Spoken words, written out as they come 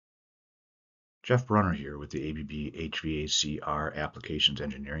Jeff Brunner here with the ABB HVACR Applications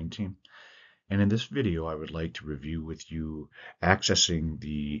Engineering team. And in this video, I would like to review with you accessing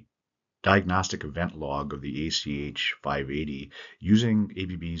the diagnostic event log of the ACH 580 using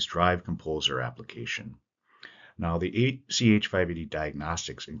ABB's Drive Composer application. Now, the ACH 580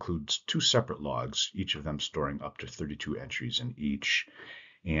 diagnostics includes two separate logs, each of them storing up to 32 entries in each.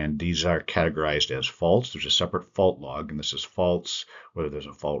 And these are categorized as faults. There's a separate fault log, and this is faults, whether there's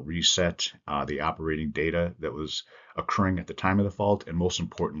a fault reset, the operating data that was occurring at the time of the fault, and most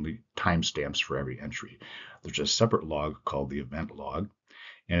importantly, timestamps for every entry. There's a separate log called the event log.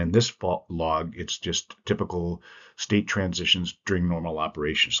 And in this fault log, it's just typical state transitions during normal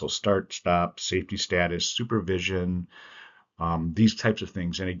operation. So start, stop, safety status, supervision, these types of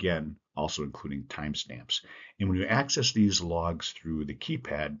things, and again, also including timestamps. And when you access these logs through the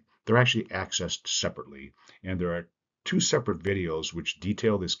keypad, they're actually accessed separately. And there are two separate videos which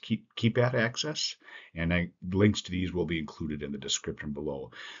detail this keypad access, and links to these will be included in the description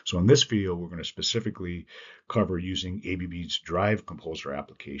below. So in this video, we're going to specifically cover using ABB's Drive Composer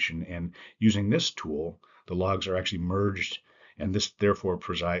application, and using this tool, the logs are actually merged, and this therefore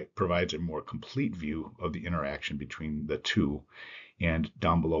provides a more complete view of the interaction between the two. And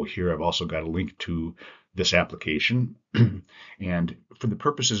down below here, I've also got a link to this application. And for the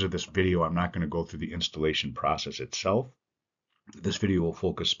purposes of this video, I'm not going to go through the installation process itself. This video will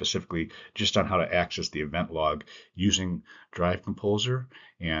focus specifically just on how to access the event log using Drive Composer,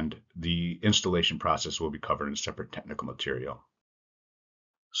 and the installation process will be covered in separate technical material.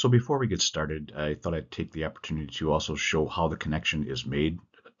 So before we get started, I thought I'd take the opportunity to also show how the connection is made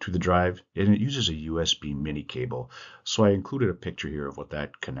to the drive, and it uses a USB mini cable. So I included a picture here of what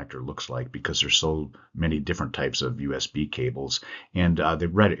that connector looks like because there's so many different types of USB cables. And the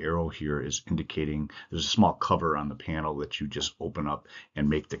red arrow here is indicating there's a small cover on the panel that you just open up and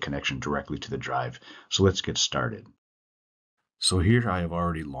make the connection directly to the drive. So let's get started. So here I have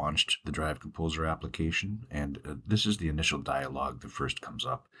already launched the Drive Composer application, and this is the initial dialog that first comes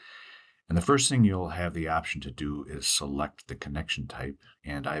up. And the first thing you'll have the option to do is select the connection type,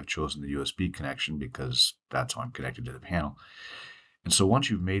 and I have chosen the USB connection because that's how I'm connected to the panel. And so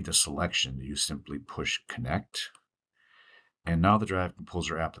once you've made the selection, you simply push connect. And now the Drive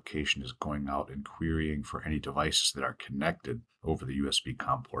Composer application is going out and querying for any devices that are connected over the USB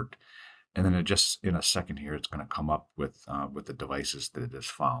COM port. And then just in a second here, it's going to come up with the devices that it has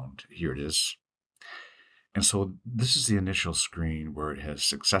found. Here it is. And so this is the initial screen where it has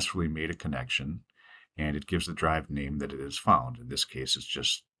successfully made a connection, and it gives the drive name that it has found. In this case, it's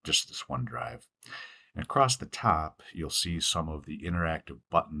just this one drive. And across the top, you'll see some of the interactive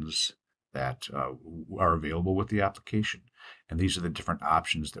buttons that are available with the application. And these are the different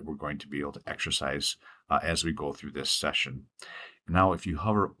options that we're going to be able to exercise as we go through this session. Now, if you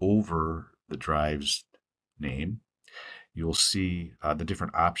hover over the drive's name, you'll see the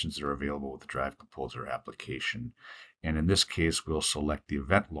different options that are available with the Drive Composer application. And in this case, we'll select the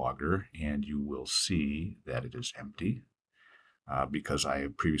event logger, and you will see that it is empty because I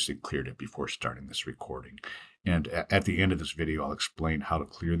have previously cleared it before starting this recording. And at the end of this video, I'll explain how to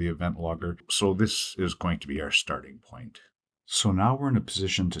clear the event logger. So this is going to be our starting point. So now we're in a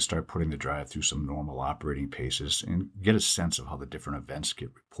position to start putting the drive through some normal operating paces and get a sense of how the different events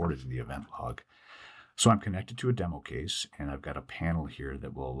get reported in the event log. So I'm connected to a demo case, and I've got a panel here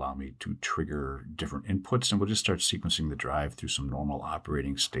that will allow me to trigger different inputs, and we'll just start sequencing the drive through some normal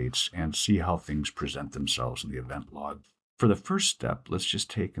operating states and see how things present themselves in the event log. For the first step, let's just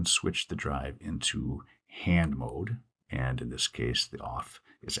take and switch the drive into hand mode, and in this case, the off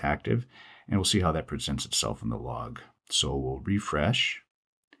is active, and we'll see how that presents itself in the log. So we'll refresh.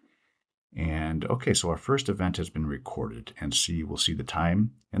 And okay, so our first event has been recorded, and we'll see the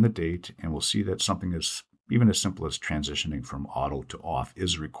time and the date, and we'll see that something is even as simple as transitioning from auto to off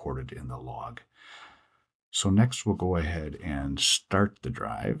is recorded in the log. So next we'll go ahead and start the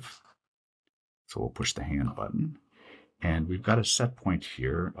drive. So we'll push the hand button, and we've got a set point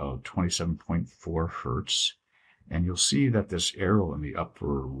here of 27.4 Hertz. And you'll see that this arrow in the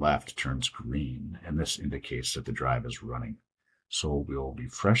upper left turns green, and this indicates that the drive is running. So we'll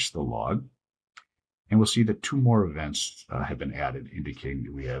refresh the log, and we'll see that two more events have been added, indicating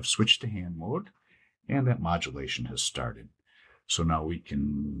that we have switched to hand mode and that modulation has started. So now we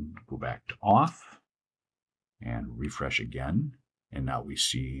can go back to off and refresh again. And now we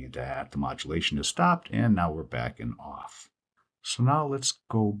see that the modulation has stopped, and now we're back in off. So now let's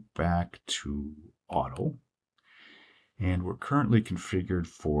go back to auto. And we're currently configured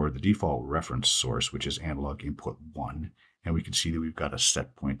for the default reference source, which is analog input 1. And we can see that we've got a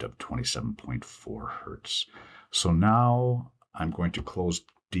set point of 27.4 Hertz. So now I'm going to close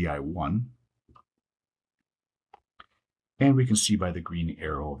DI1, And we can see by the green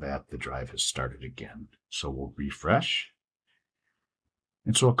arrow that the drive has started again. So we'll refresh.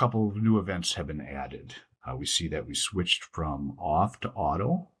 And so a couple of new events have been added. We see that we switched from off to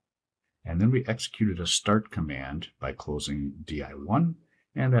auto, and then we executed a start command by closing DI1,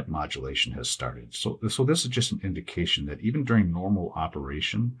 and that modulation has started. So this is just an indication that even during normal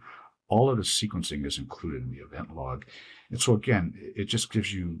operation, all of the sequencing is included in the event log. And so again, it just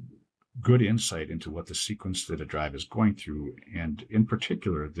gives you good insight into what the sequence that a drive is going through. And in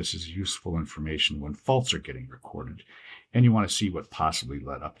particular, this is useful information when faults are getting recorded. And you want to see what possibly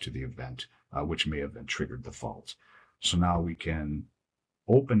led up to the event, which may have then triggered the fault. So now we can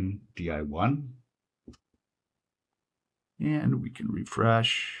open DI1 and we can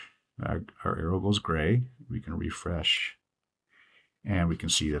refresh. Our arrow goes gray. We can refresh and we can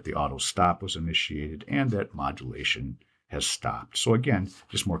see that the auto stop was initiated and that modulation has stopped. So again,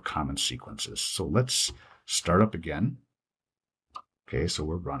 just more common sequences. So let's start up again. Okay, so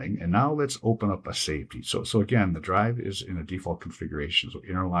we're running, and now let's open up a safety. So again, the drive is in a default configuration. So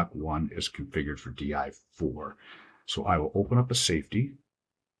interlock 1 is configured for DI4. So I will open up a safety.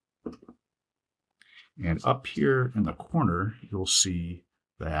 And up here in the corner, you'll see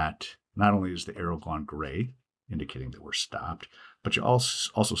that not only is the arrow gone gray, indicating that we're stopped, but you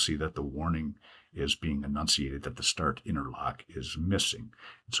also see that the warning is being enunciated that the start interlock is missing.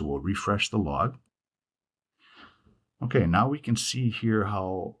 So we'll refresh the log. Okay, now we can see here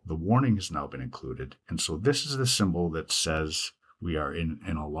how the warning has now been included. And so this is the symbol that says we are in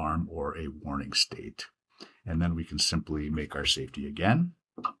an alarm or a warning state. And then we can simply make our safety again.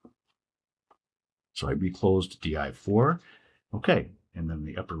 So I reclosed DI4. Okay, and then in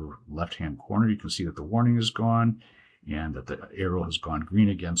the upper left-hand corner, you can see that the warning is gone and that the arrow has gone green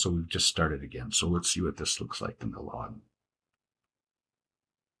again. So we've just started again. So let's see what this looks like in the log.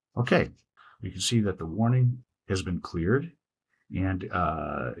 Okay, we can see that the warning has been cleared, and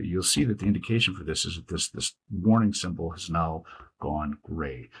you'll see that the indication for this is that this warning symbol has now gone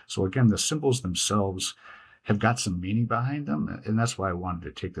gray. So again, the symbols themselves have got some meaning behind them, and that's why I wanted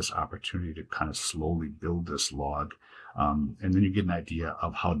to take this opportunity to kind of slowly build this log, and then you get an idea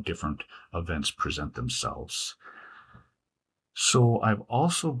of how different events present themselves. So I've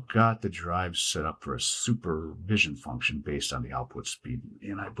also got the drive set up for a supervision function based on the output speed,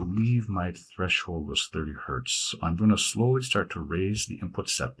 and I believe my threshold was 30 Hertz. So I'm going to slowly start to raise the input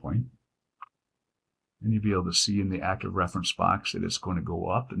set point, and you'll be able to see in the active reference box that it's going to go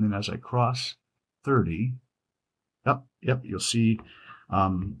up, and then as I cross 30, yep, you'll see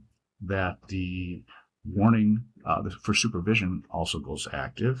that the warning for supervision also goes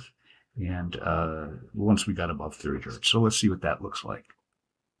active. And once we got above 30 Hertz. So let's see what that looks like.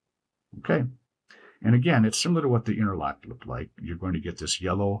 Okay. And again, it's similar to what the interlock looked like. You're going to get this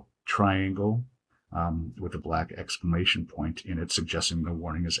yellow triangle with a black exclamation point in it, suggesting the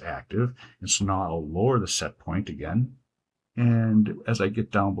warning is active. And so now I'll lower the set point again. And as I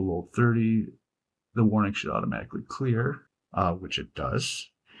get down below 30, the warning should automatically clear, which it does.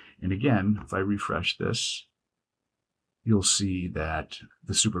 And again, if I refresh this, you'll see that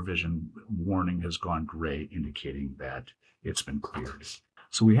the supervision warning has gone gray, indicating that it's been cleared.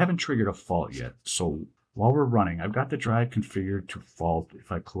 So we haven't triggered a fault yet. So while we're running, I've got the drive configured to fault.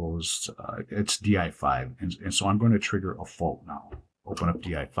 If I close, it's DI5. And so I'm going to trigger a fault now. Open up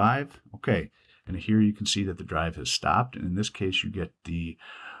DI5. Okay. And here you can see that the drive has stopped. And in this case, you get the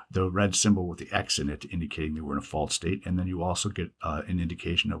red symbol with the X in it, indicating that we're in a fault state. And then you also get an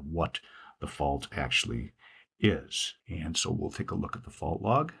indication of what the fault actually is. And so we'll take a look at the fault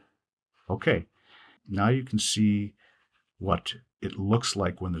log. Okay, now you can see what it looks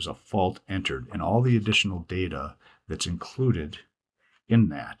like when there's a fault entered and all the additional data that's included in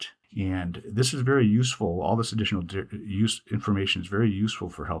that. And this is very useful. All this additional information is very useful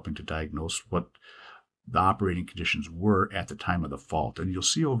for helping to diagnose what the operating conditions were at the time of the fault. And you'll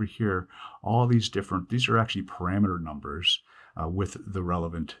see over here all these are actually parameter numbers with the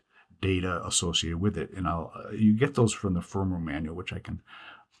relevant data associated with it. And you get those from the firmware manual, which I can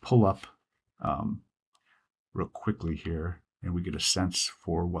pull up real quickly here, and we get a sense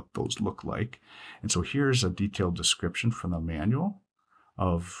for what those look like. And so here's a detailed description from the manual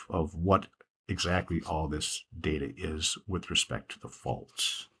of what exactly all this data is with respect to the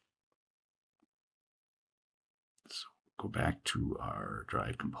faults. So go back to our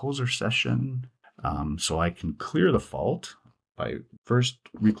Drive Composer session. So I can clear the fault by first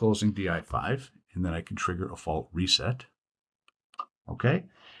reclosing DI5, and then I can trigger a fault reset. Okay,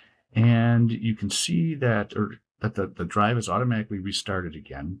 and you can see that the drive is automatically restarted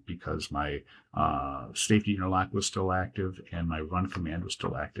again because my safety interlock was still active and my run command was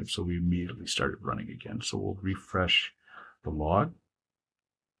still active. So we immediately started running again. So we'll refresh the log.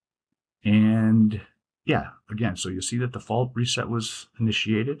 And yeah, again, so you'll see that the fault reset was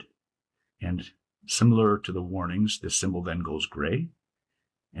initiated. And similar to the warnings, this symbol then goes gray.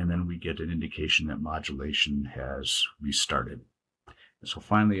 And then we get an indication that modulation has restarted. And so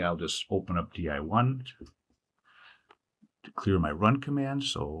finally, I'll just open up DI1 to clear my run command.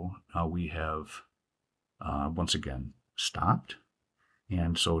 So now we have, once again, stopped.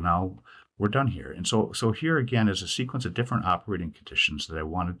 And so now we're done here. And so here again is a sequence of different operating conditions that I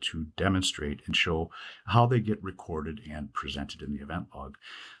wanted to demonstrate and show how they get recorded and presented in the event log.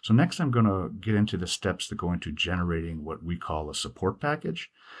 So next I'm going to get into the steps that go into generating what we call a support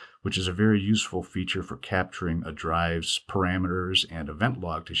package, which is a very useful feature for capturing a drive's parameters and event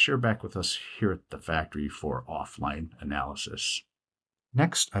log to share back with us here at the factory for offline analysis.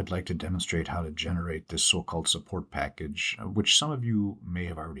 Next, I'd like to demonstrate how to generate this so-called support package, which some of you may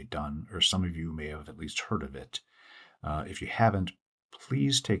have already done, or some of you may have at least heard of it. If you haven't,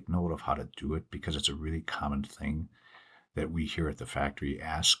 please take note of how to do it, because it's a really common thing that we here at the factory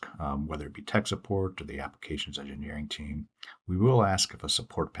ask, whether it be tech support or the applications engineering team. We will ask if a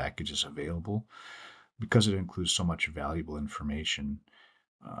support package is available, because it includes so much valuable information.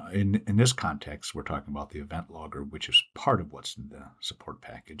 In this context, we're talking about the event logger, which is part of what's in the support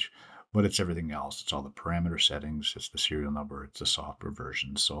package, but it's everything else. It's all the parameter settings, it's the serial number, it's the software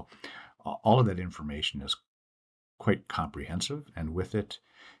version. So all of that information is quite comprehensive, and with it,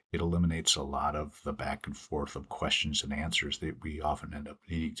 it eliminates a lot of the back and forth of questions and answers that we often end up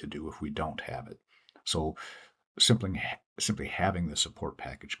needing to do if we don't have it. So simply having the support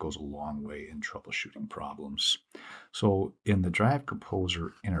package goes a long way in troubleshooting problems. So in the Drive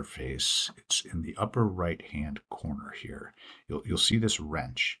Composer interface, it's in the upper right hand corner here. You'll see this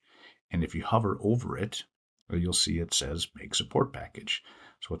wrench, and if you hover over it, you'll see it says Make Support Package.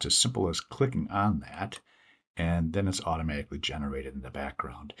 So it's as simple as clicking on that, and then it's automatically generated in the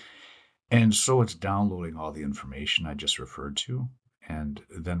background. And so it's downloading all the information I just referred to, and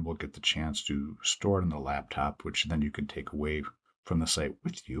then we'll get the chance to store it on the laptop, which then you can take away from the site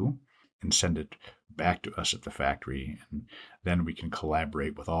with you and send it back to us at the factory. And then we can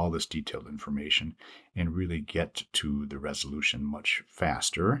collaborate with all this detailed information and really get to the resolution much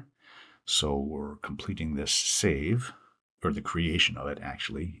faster. So we're completing this save, or the creation of it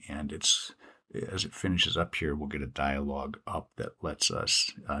actually, and as it finishes up here, we'll get a dialog up that lets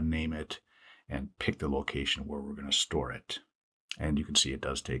us name it and pick the location where we're going to store it. And you can see it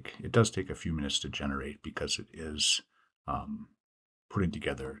does take a few minutes to generate, because it is putting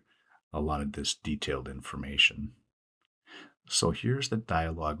together a lot of this detailed information. So here's the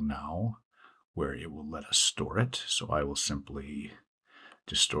dialog now where it will let us store it. So I will simply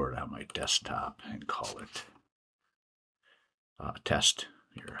just store it on my desktop and call it test.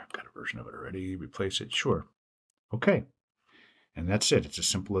 Here, I've got a version of it already. Replace it. Sure. Okay. And that's it. It's as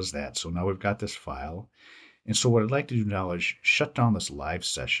simple as that. So now we've got this file. And so what I'd like to do now is shut down this live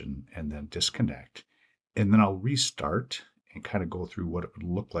session and then disconnect. And then I'll restart and kind of go through what it would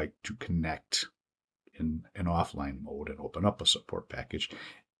look like to connect in an offline mode and open up a support package.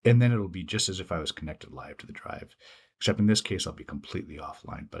 And then it'll be just as if I was connected live to the drive. Except in this case, I'll be completely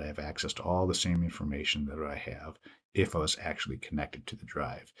offline, but I have access to all the same information that I have if I was actually connected to the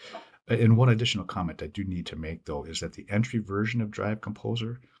drive. And one additional comment I do need to make, though, is that the entry version of Drive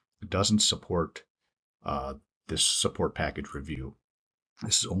Composer doesn't support this support package review.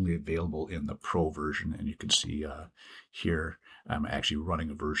 This is only available in the Pro version, and you can see here I'm actually running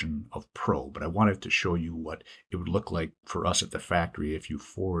a version of Pro, but I wanted to show you what it would look like for us at the factory if you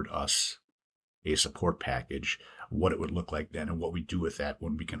forward us a support package, what it would look like then, and what we do with that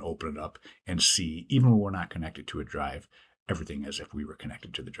when we can open it up and see, even when we're not connected to a drive, everything as if we were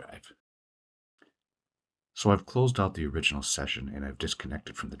connected to the drive. So I've closed out the original session and I've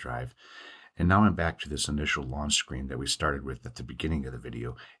disconnected from the drive. And now I'm back to this initial launch screen that we started with at the beginning of the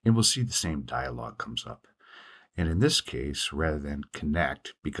video, and we'll see the same dialog comes up. And in this case, rather than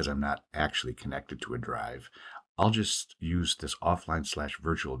connect, because I'm not actually connected to a drive, I'll just use this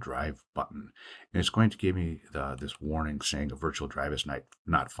offline/virtual drive button, and it's going to give me this warning saying a virtual drive is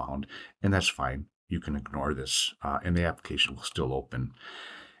not found, and that's fine. You can ignore this, and the application will still open.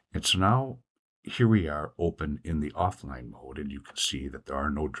 And so now here we are open in the offline mode, and you can see that there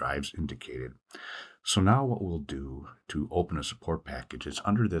are no drives indicated. So now what we'll do to open a support package is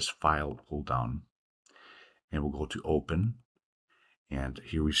under this file pull down, and we'll go to open, and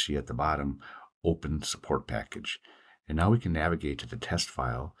here we see at the bottom open support package. And now we can navigate to the test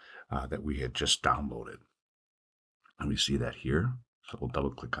file that we had just downloaded. And we see that here. So we'll double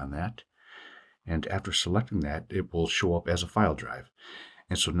click on that. And after selecting that, it will show up as a file drive.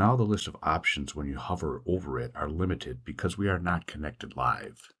 And so now the list of options when you hover over it are limited because we are not connected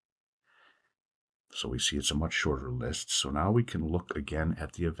live. So we see it's a much shorter list. So now we can look again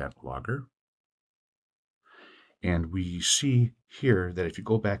at the event logger. And we see here that if you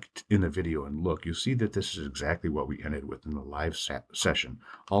go back in the video and look, you'll see that this is exactly what we ended with in the live session,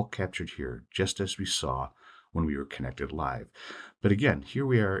 all captured here, just as we saw when we were connected live. But again, here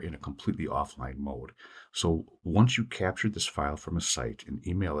we are in a completely offline mode. So once you capture this file from a site and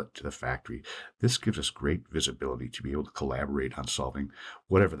email it to the factory, this gives us great visibility to be able to collaborate on solving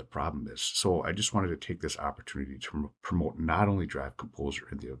whatever the problem is. So I just wanted to take this opportunity to promote not only Drive Composer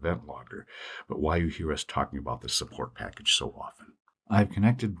and the event logger, but why you hear us talking about this support package so often. I've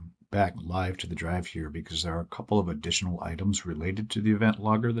connected back live to the drive here because there are a couple of additional items related to the event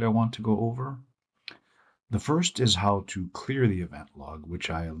logger that I want to go over. The first is how to clear the event log, which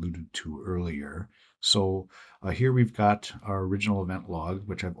I alluded to earlier. So here we've got our original event log,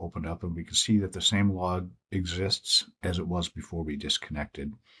 which I've opened up, and we can see that the same log exists as it was before we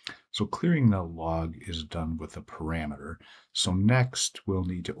disconnected. So clearing the log is done with a parameter. So next we'll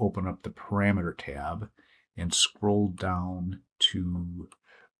need to open up the parameter tab and scroll down to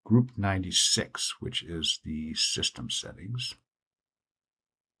group 96, which is the system settings.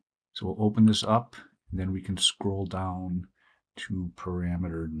 So we'll open this up, and then we can scroll down to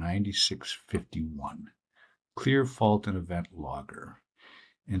parameter 9651, clear fault and event logger.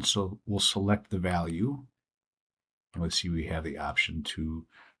 And so we'll select the value, and let's see, we have the option to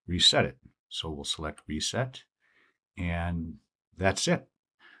reset it. So we'll select reset, and that's it.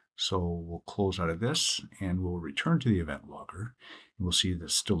 So we'll close out of this, and we'll return to the event logger, and we'll see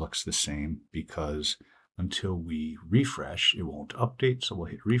this still looks the same because until we refresh, it won't update. So we'll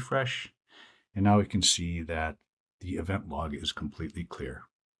hit refresh, and now we can see that the event log is completely clear.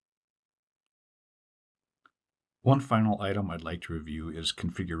 One final item I'd like to review is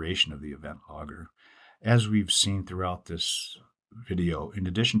configuration of the event logger. As we've seen throughout this video, in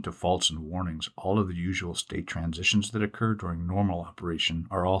addition to faults and warnings, all of the usual state transitions that occur during normal operation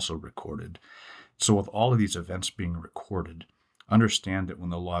are also recorded. So with all of these events being recorded, understand that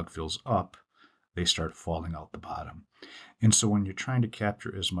when the log fills up, they start falling out the bottom. And so when you're trying to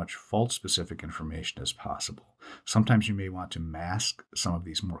capture as much fault-specific information as possible, sometimes you may want to mask some of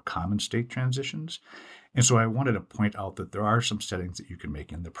these more common state transitions. And so I wanted to point out that there are some settings that you can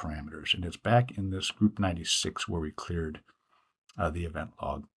make in the parameters, and it's back in this group 96 where we cleared the event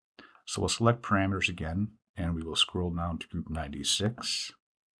log. So we'll select parameters again, and we will scroll down to group 96,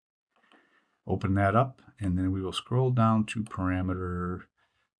 open that up, and then we will scroll down to parameter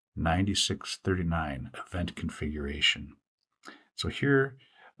 9639, event configuration. So here,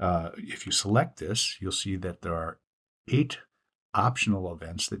 if you select this, you'll see that there are 8 optional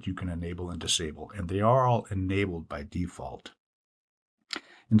events that you can enable and disable, and they are all enabled by default.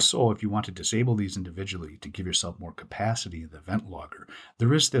 And so if you want to disable these individually to give yourself more capacity in the event logger,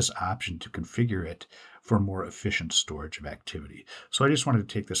 there is this option to configure it for more efficient storage of activity. So I just wanted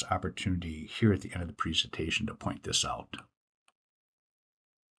to take this opportunity here at the end of the presentation to point this out.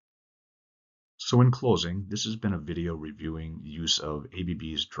 So in closing, this has been a video reviewing the use of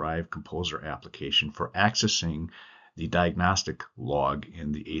ABB's Drive Composer application for accessing the diagnostic log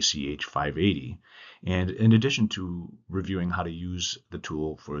in the ACH 580. And in addition to reviewing how to use the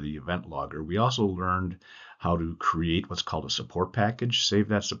tool for the event logger, we also learned how to create what's called a support package, save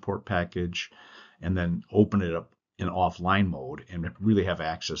that support package, and then open it up in offline mode and really have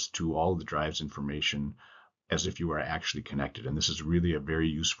access to all of the drive's information as if you were actually connected. And this is really a very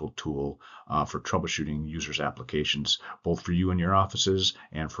useful tool for troubleshooting users' applications, both for you in your offices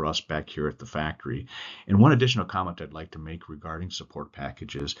and for us back here at the factory. And one additional comment I'd like to make regarding support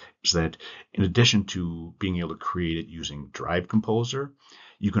packages is that in addition to being able to create it using Drive Composer,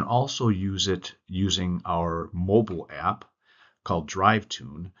 you can also use it using our mobile app called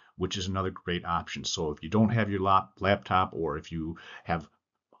DriveTune, which is another great option. So if you don't have your laptop, or if you have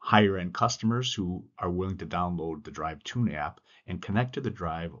higher end customers who are willing to download the DriveTune app and connect to the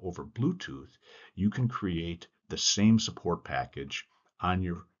drive over Bluetooth, you can create the same support package on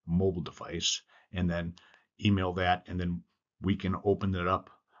your mobile device and then email that, and then we can open it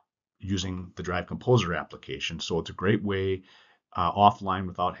up using the Drive Composer application. So it's a great way offline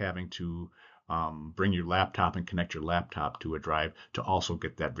without having to bring your laptop and connect your laptop to a drive to also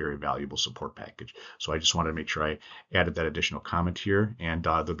get that very valuable support package. So I just wanted to make sure I added that additional comment here, and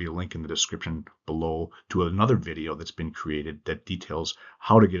there'll be a link in the description below to another video that's been created that details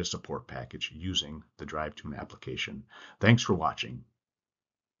how to get a support package using the DriveTune application. Thanks for watching.